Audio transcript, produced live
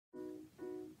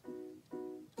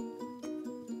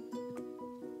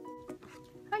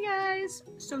Hi guys!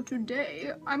 So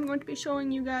today I'm going to be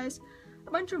showing you guys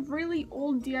a bunch of really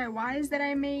old DIYs that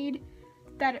I made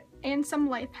and some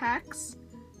life hacks,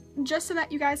 just so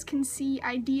that you guys can see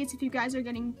ideas if you guys are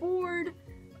getting bored.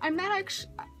 I'm not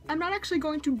actually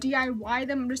going to DIY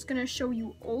them, I'm just going to show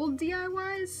you old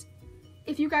DIYs.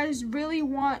 If you guys really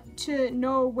want to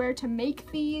know where to make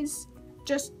these,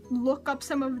 just look up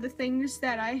some of the things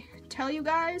that I tell you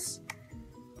guys.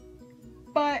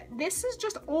 But this is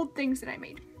just old things that I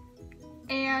made,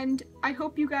 and I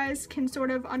hope you guys can sort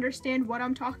of understand what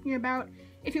I'm talking about.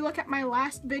 If you look at my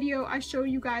last video, I show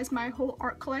you guys my whole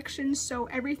art collection, so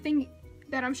everything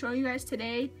that I'm showing you guys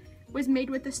today was made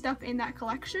with the stuff in that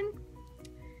collection.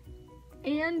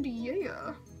 And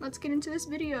yeah, let's get into this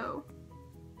video.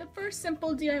 The first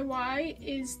simple DIY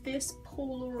is this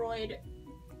Polaroid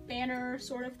banner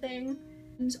sort of thing.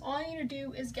 And all you need to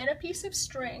do is get a piece of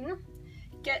string,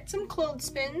 get some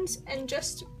clothespins, and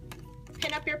just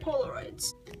pin up your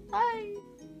Polaroids. Bye!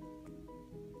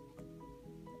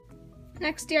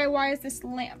 Next DIY is this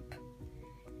lamp.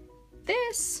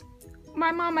 This,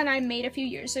 my mom and I made a few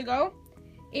years ago.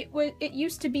 It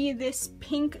used to be this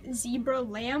pink zebra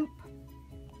lamp.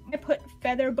 I put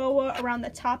feather boa around the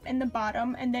top and the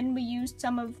bottom, and then we used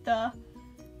some of the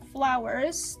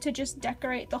flowers to just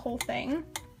decorate the whole thing.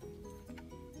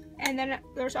 And then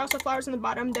there's also flowers on the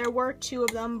bottom. There were 2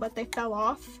 of them, but they fell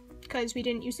off because we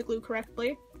didn't use the glue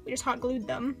correctly. We just hot glued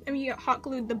them, and we hot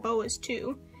glued the boas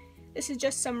too. This is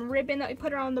just some ribbon that we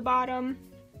put around the bottom.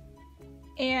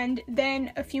 And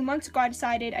then a few months ago I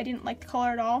decided I didn't like the color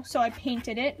at all, so I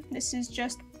painted it. This is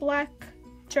just black,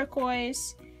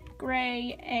 turquoise,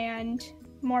 gray, and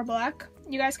more black.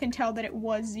 You guys can tell that it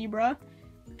was zebra.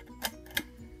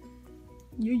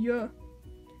 Yeah.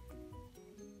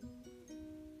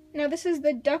 Now this is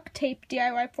the duct tape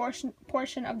DIY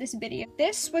portion of this video.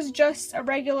 This was just a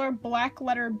regular black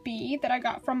letter B that I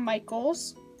got from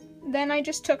Michaels. Then I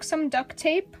just took some duct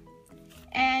tape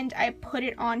and I put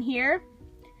it on here.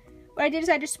 What I did is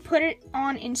I just put it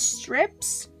on in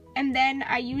strips, and then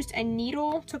I used a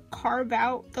needle to carve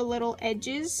out the little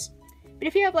edges. But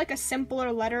if you have like a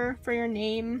simpler letter for your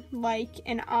name, like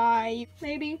an I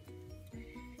maybe,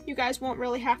 you guys won't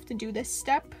really have to do this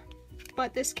step.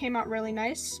 But this came out really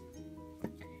nice.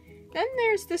 Then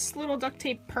there's this little duct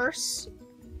tape purse.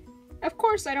 Of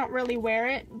course I don't really wear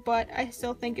it, but I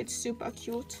still think it's super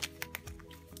cute.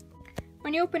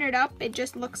 When you open it up, it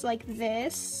just looks like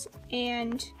this,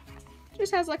 and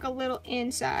just has like a little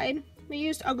inside. We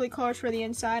used ugly colors for the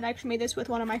inside. I actually made this with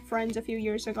one of my friends a few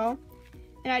years ago.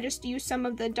 And I just used some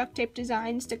of the duct tape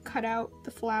designs to cut out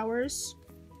the flowers.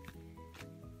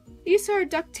 These are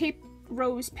duct tape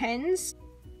rose pens.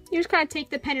 You just kind of take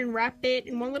the pen and wrap it,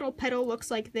 and one little petal looks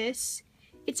like this.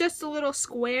 It's just a little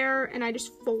square, and I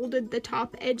just folded the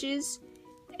top edges,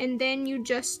 and then you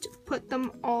just put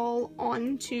them all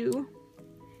onto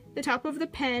the top of the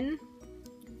pen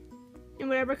in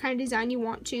whatever kind of design you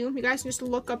want to. You guys can just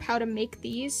look up how to make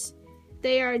these.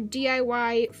 They are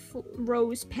DIY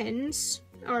rose pens,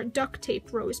 or duct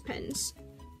tape rose pens.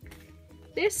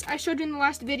 This I showed you in the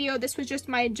last video. This was just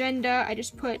my agenda. I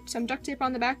just put some duct tape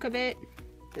on the back of it.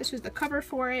 This was the cover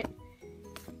for it.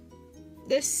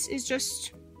 This is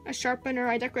just a sharpener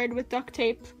I decorated with duct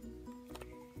tape.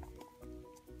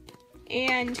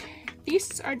 And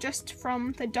these are just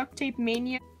from the Duct Tape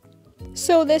Mania.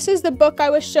 So this is the book I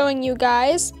was showing you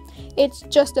guys. It's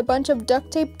just a bunch of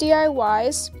duct tape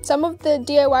DIYs. Some of the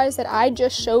DIYs that I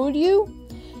just showed you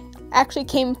actually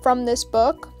came from this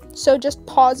book. So just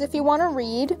pause if you want to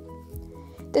read.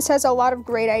 This has a lot of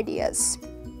great ideas.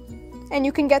 And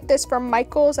you can get this from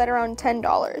Michaels at around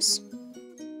 $10.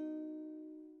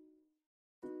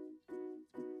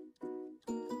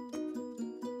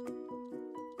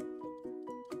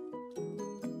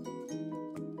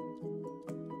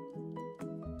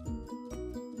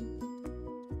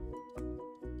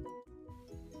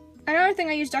 Another thing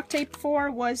I used duct tape for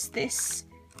was this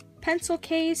pencil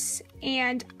case,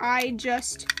 and I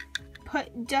just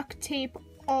put duct tape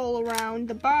all around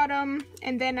the bottom,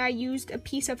 and then I used a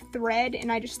piece of thread and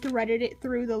I just threaded it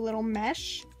through the little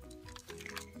mesh.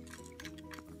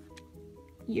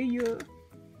 Yeah.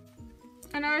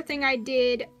 Another thing I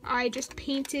did, I just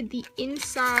painted the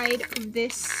inside of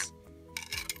this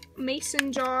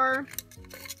mason jar,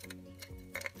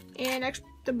 and actually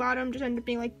the bottom just ended up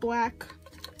being like black.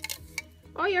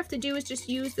 All you have to do is just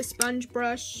use the sponge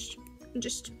brush and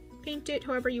just paint it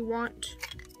however you want.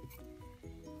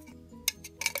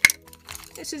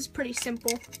 This is pretty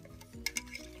simple.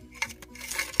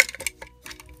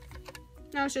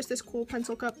 Now it's just this cool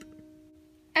pencil cup.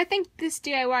 I think this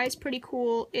DIY is pretty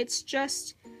cool. It's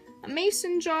just a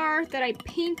mason jar that I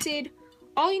painted.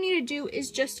 All you need to do is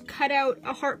just cut out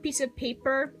a heart piece of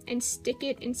paper and stick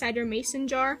it inside your mason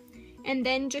jar, and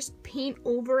then just paint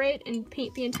over it and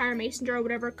paint the entire mason jar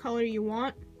whatever color you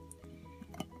want.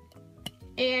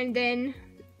 And then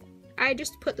I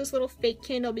just put this little fake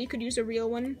candle, but you could use a real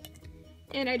one.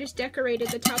 And I just decorated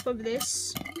the top of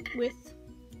this with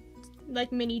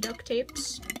like mini duct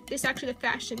tapes. This is actually the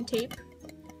fashion tape.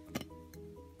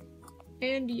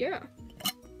 And yeah.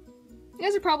 You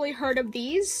guys have probably heard of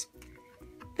these.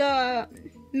 The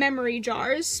memory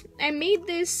jars. I made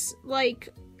this like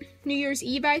New Year's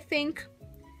Eve, I think.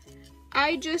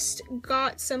 I just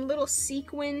got some little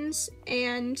sequins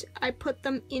and I put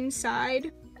them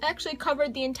inside. I actually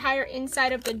covered the entire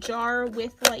inside of the jar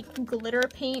with like glitter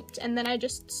paint, and then I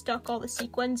just stuck all the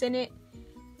sequins in it.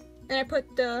 And I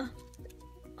put the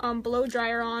blow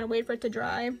dryer on and waited for it to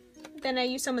dry. Then I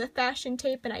used some of the fashion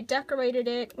tape and I decorated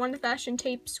it. One of the fashion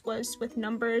tapes was with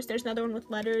numbers. There's another one with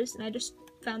letters, and I just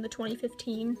found the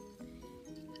 2015.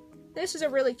 This is a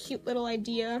really cute little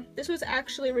idea. This was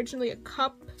actually originally a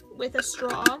cup with a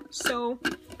straw, so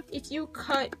if you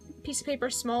cut a piece of paper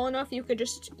small enough, you could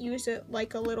just use it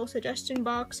like a little suggestion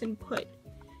box and put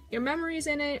your memories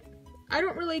in it. I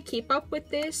don't really keep up with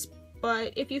this,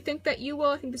 but if you think that you will,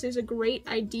 I think this is a great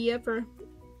idea for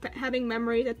having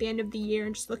memories at the end of the year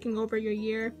and just looking over your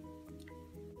year.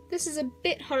 This is a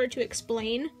bit hard to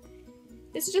explain.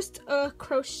 This is just a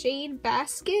crocheted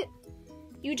basket.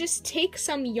 You just take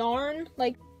some yarn,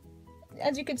 like,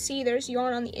 as you can see, there's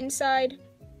yarn on the inside.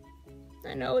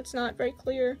 I know it's not very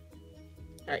clear.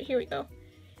 Alright, here we go.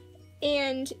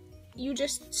 And you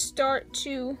just start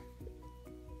to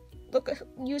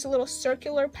use a little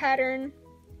circular pattern.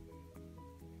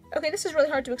 Okay, this is really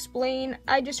hard to explain.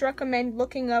 I just recommend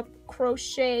looking up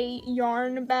crochet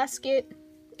yarn basket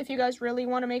if you guys really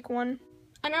want to make one.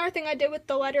 Another thing I did with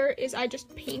the letter is I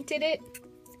just painted it.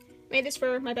 Made this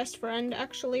for my best friend,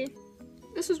 actually.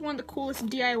 This was one of the coolest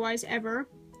DIYs ever.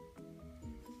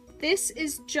 This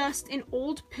is just an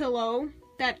old pillow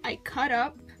that I cut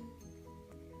up.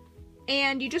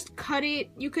 And you just cut it.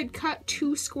 You could cut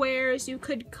 2 squares. You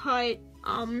could cut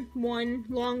one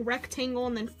long rectangle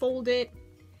and then fold it.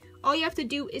 All you have to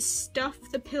do is stuff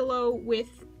the pillow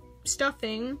with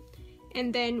stuffing,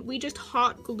 and then we just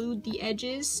hot glued the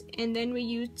edges, and then we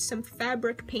used some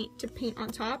fabric paint to paint on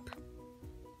top.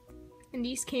 And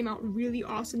these came out really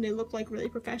awesome. They look like really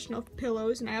professional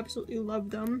pillows, and I absolutely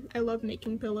love them. I love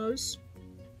making pillows.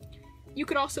 You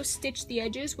could also stitch the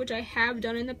edges, which I have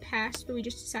done in the past, but we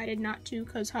just decided not to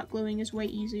because hot gluing is way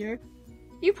easier.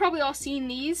 You've probably all seen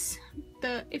these.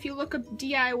 If you look up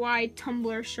DIY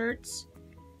Tumblr shirts,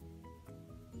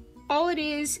 all it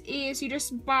is you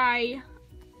just buy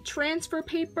transfer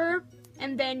paper,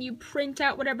 and then you print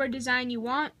out whatever design you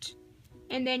want,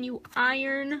 and then you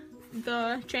iron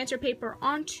the transfer paper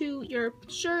onto your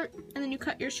shirt, and then you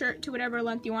cut your shirt to whatever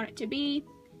length you want it to be,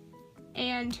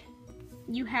 and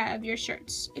you have your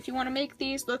shirts. If you want to make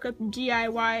these, look up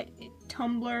DIY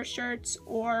Tumblr shirts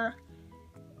or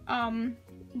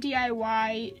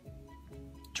DIY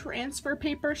transfer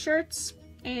paper shirts,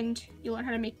 and you'll learn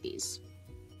how to make these.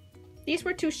 These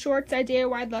were 2 shorts I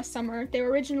DIY'd last summer. They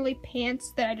were originally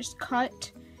pants that I just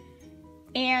cut,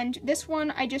 and this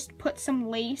one I just put some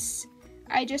lace.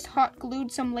 I just hot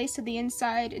glued some lace to the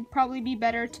inside. It'd probably be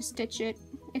better to stitch it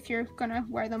if you're gonna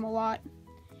wear them a lot.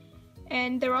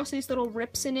 And there were also these little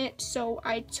rips in it, so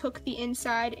I took the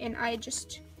inside and I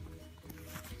just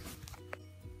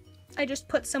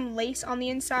put some lace on the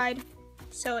inside,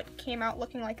 so it came out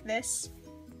looking like this.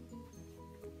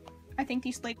 I think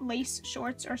these like lace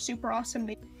shorts are super awesome.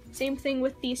 Same thing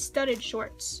with these studded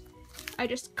shorts. I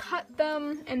just cut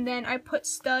them, and then I put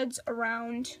studs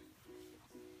around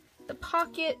the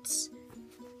pockets,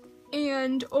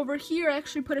 and over here I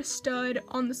actually put a stud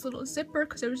on this little zipper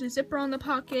because there was a zipper on the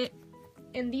pocket.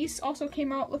 And these also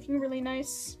came out looking really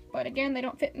nice, but again, they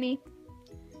don't fit me.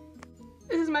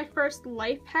 This is my first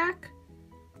life hack.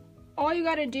 All you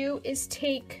gotta do is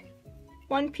take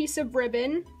one piece of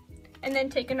ribbon and then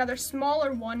take another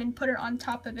smaller one and put it on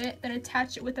top of it, then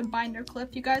attach it with a binder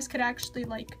clip. You guys could actually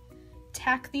like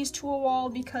tack these to a wall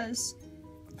because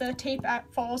the tape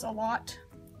falls a lot.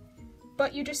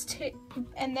 But you just take,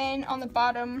 and then on the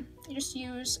bottom, you just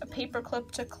use a paper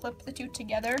clip to clip the 2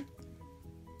 together.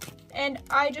 And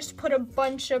I just put a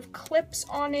bunch of clips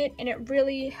on it, and it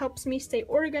really helps me stay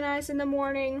organized in the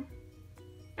morning.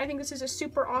 I think this is a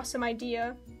super awesome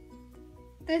idea.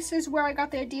 This is where I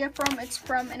got the idea from. It's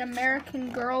from an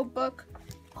American Girl book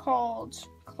called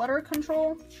Clutter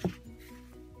Control.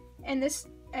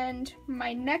 And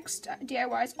my next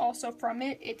DIY is also from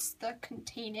it. It's the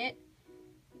Contain It.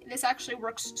 This actually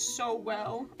works so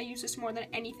well. I use this more than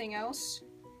anything else.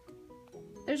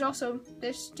 There's also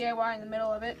this DIY in the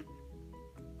middle of it.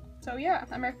 So yeah,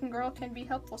 American Girl can be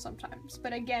helpful sometimes.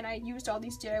 But again, I used all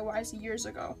these DIYs years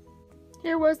ago.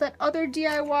 Here was that other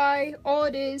DIY. All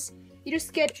it is, you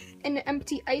just get an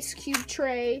empty ice cube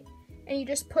tray and you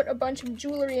just put a bunch of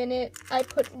jewelry in it. I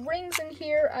put rings in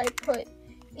here, I put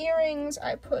earrings,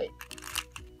 I put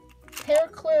hair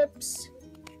clips.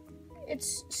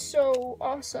 It's so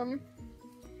awesome.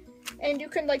 And you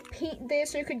can like paint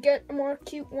this or you could get a more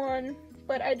cute one,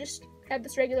 but I just had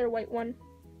this regular white one.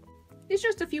 These are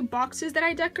just a few boxes that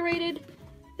I decorated.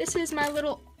 This is my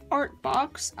little art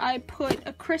box. I put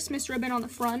a Christmas ribbon on the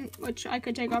front, which I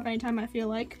could take off anytime I feel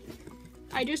like.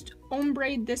 I just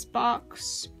ombre'd this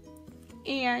box,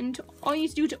 and all you need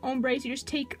to do to ombre is you just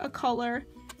take a color.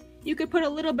 You could put a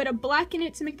little bit of black in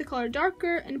it to make the color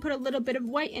darker, and put a little bit of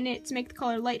white in it to make the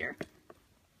color lighter.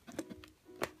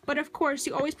 But of course,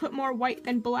 you always put more white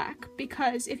than black,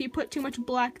 because if you put too much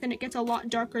black, then it gets a lot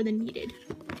darker than needed.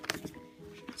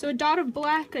 So a dot of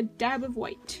black, a dab of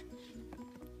white.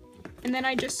 And then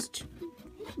I just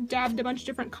dabbed a bunch of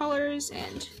different colors,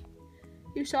 and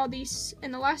you saw these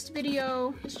in the last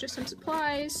video. It's just some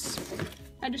supplies.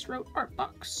 I just wrote art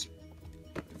box.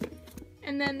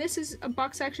 And then this is a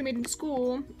box I actually made in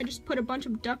school. I just put a bunch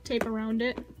of duct tape around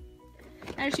it.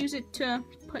 I just use it to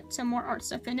put some more art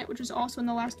stuff in it, which was also in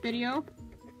the last video.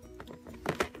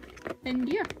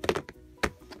 And yeah.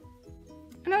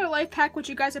 Another life hack, which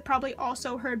you guys have probably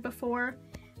also heard before,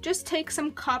 just take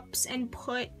some cups and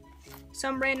put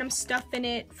some random stuff in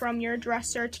it from your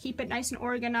dresser to keep it nice and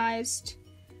organized.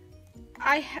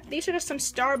 These are just some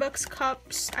Starbucks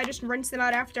cups. I just rinsed them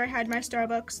out after I had my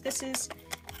Starbucks. This is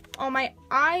all my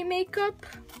eye makeup,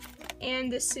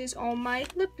 and this is all my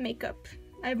lip makeup.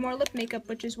 I have more lip makeup,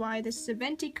 which is why this is a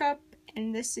venti cup,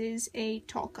 and this is a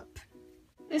tall cup.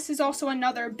 This is also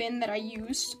another bin that I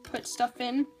use to put stuff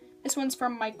in. This one's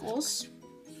from Michaels.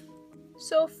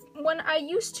 So when I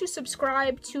used to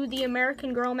subscribe to the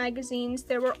American Girl magazines,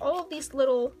 there were all of these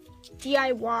little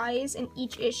DIYs in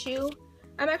each issue.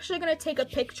 I'm actually going to take a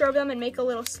picture of them and make a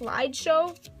little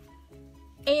slideshow.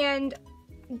 And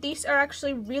these are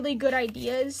actually really good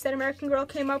ideas that American Girl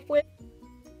came up with.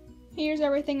 Here's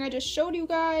everything I just showed you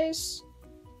guys.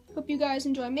 Hope you guys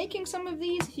enjoy making some of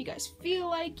these if you guys feel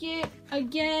like it.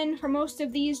 Again, for most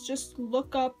of these, just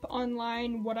look up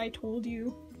online what I told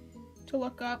you to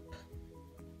look up.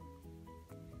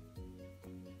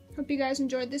 Hope you guys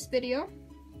enjoyed this video.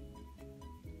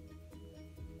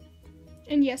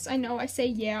 And yes, I know I say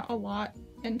yeah a lot,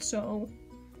 and so,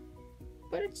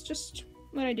 but it's just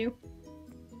what I do.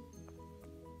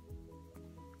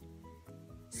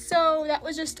 So that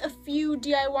was just a few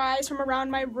DIYs from around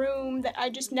my room that I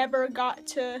just never got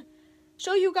to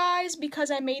show you guys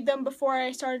because I made them before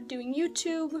I started doing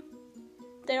YouTube.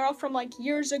 They're all from like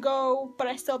years ago, but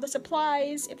I still have the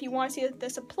supplies. If you want to see the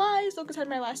supplies, look inside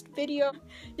my last video.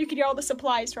 You can get all the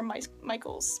supplies from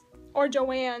Michaels or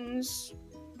Joann's,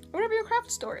 or whatever your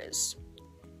craft store is.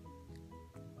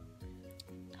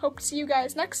 Hope to see you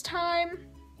guys next time.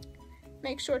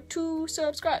 Make sure to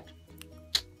subscribe.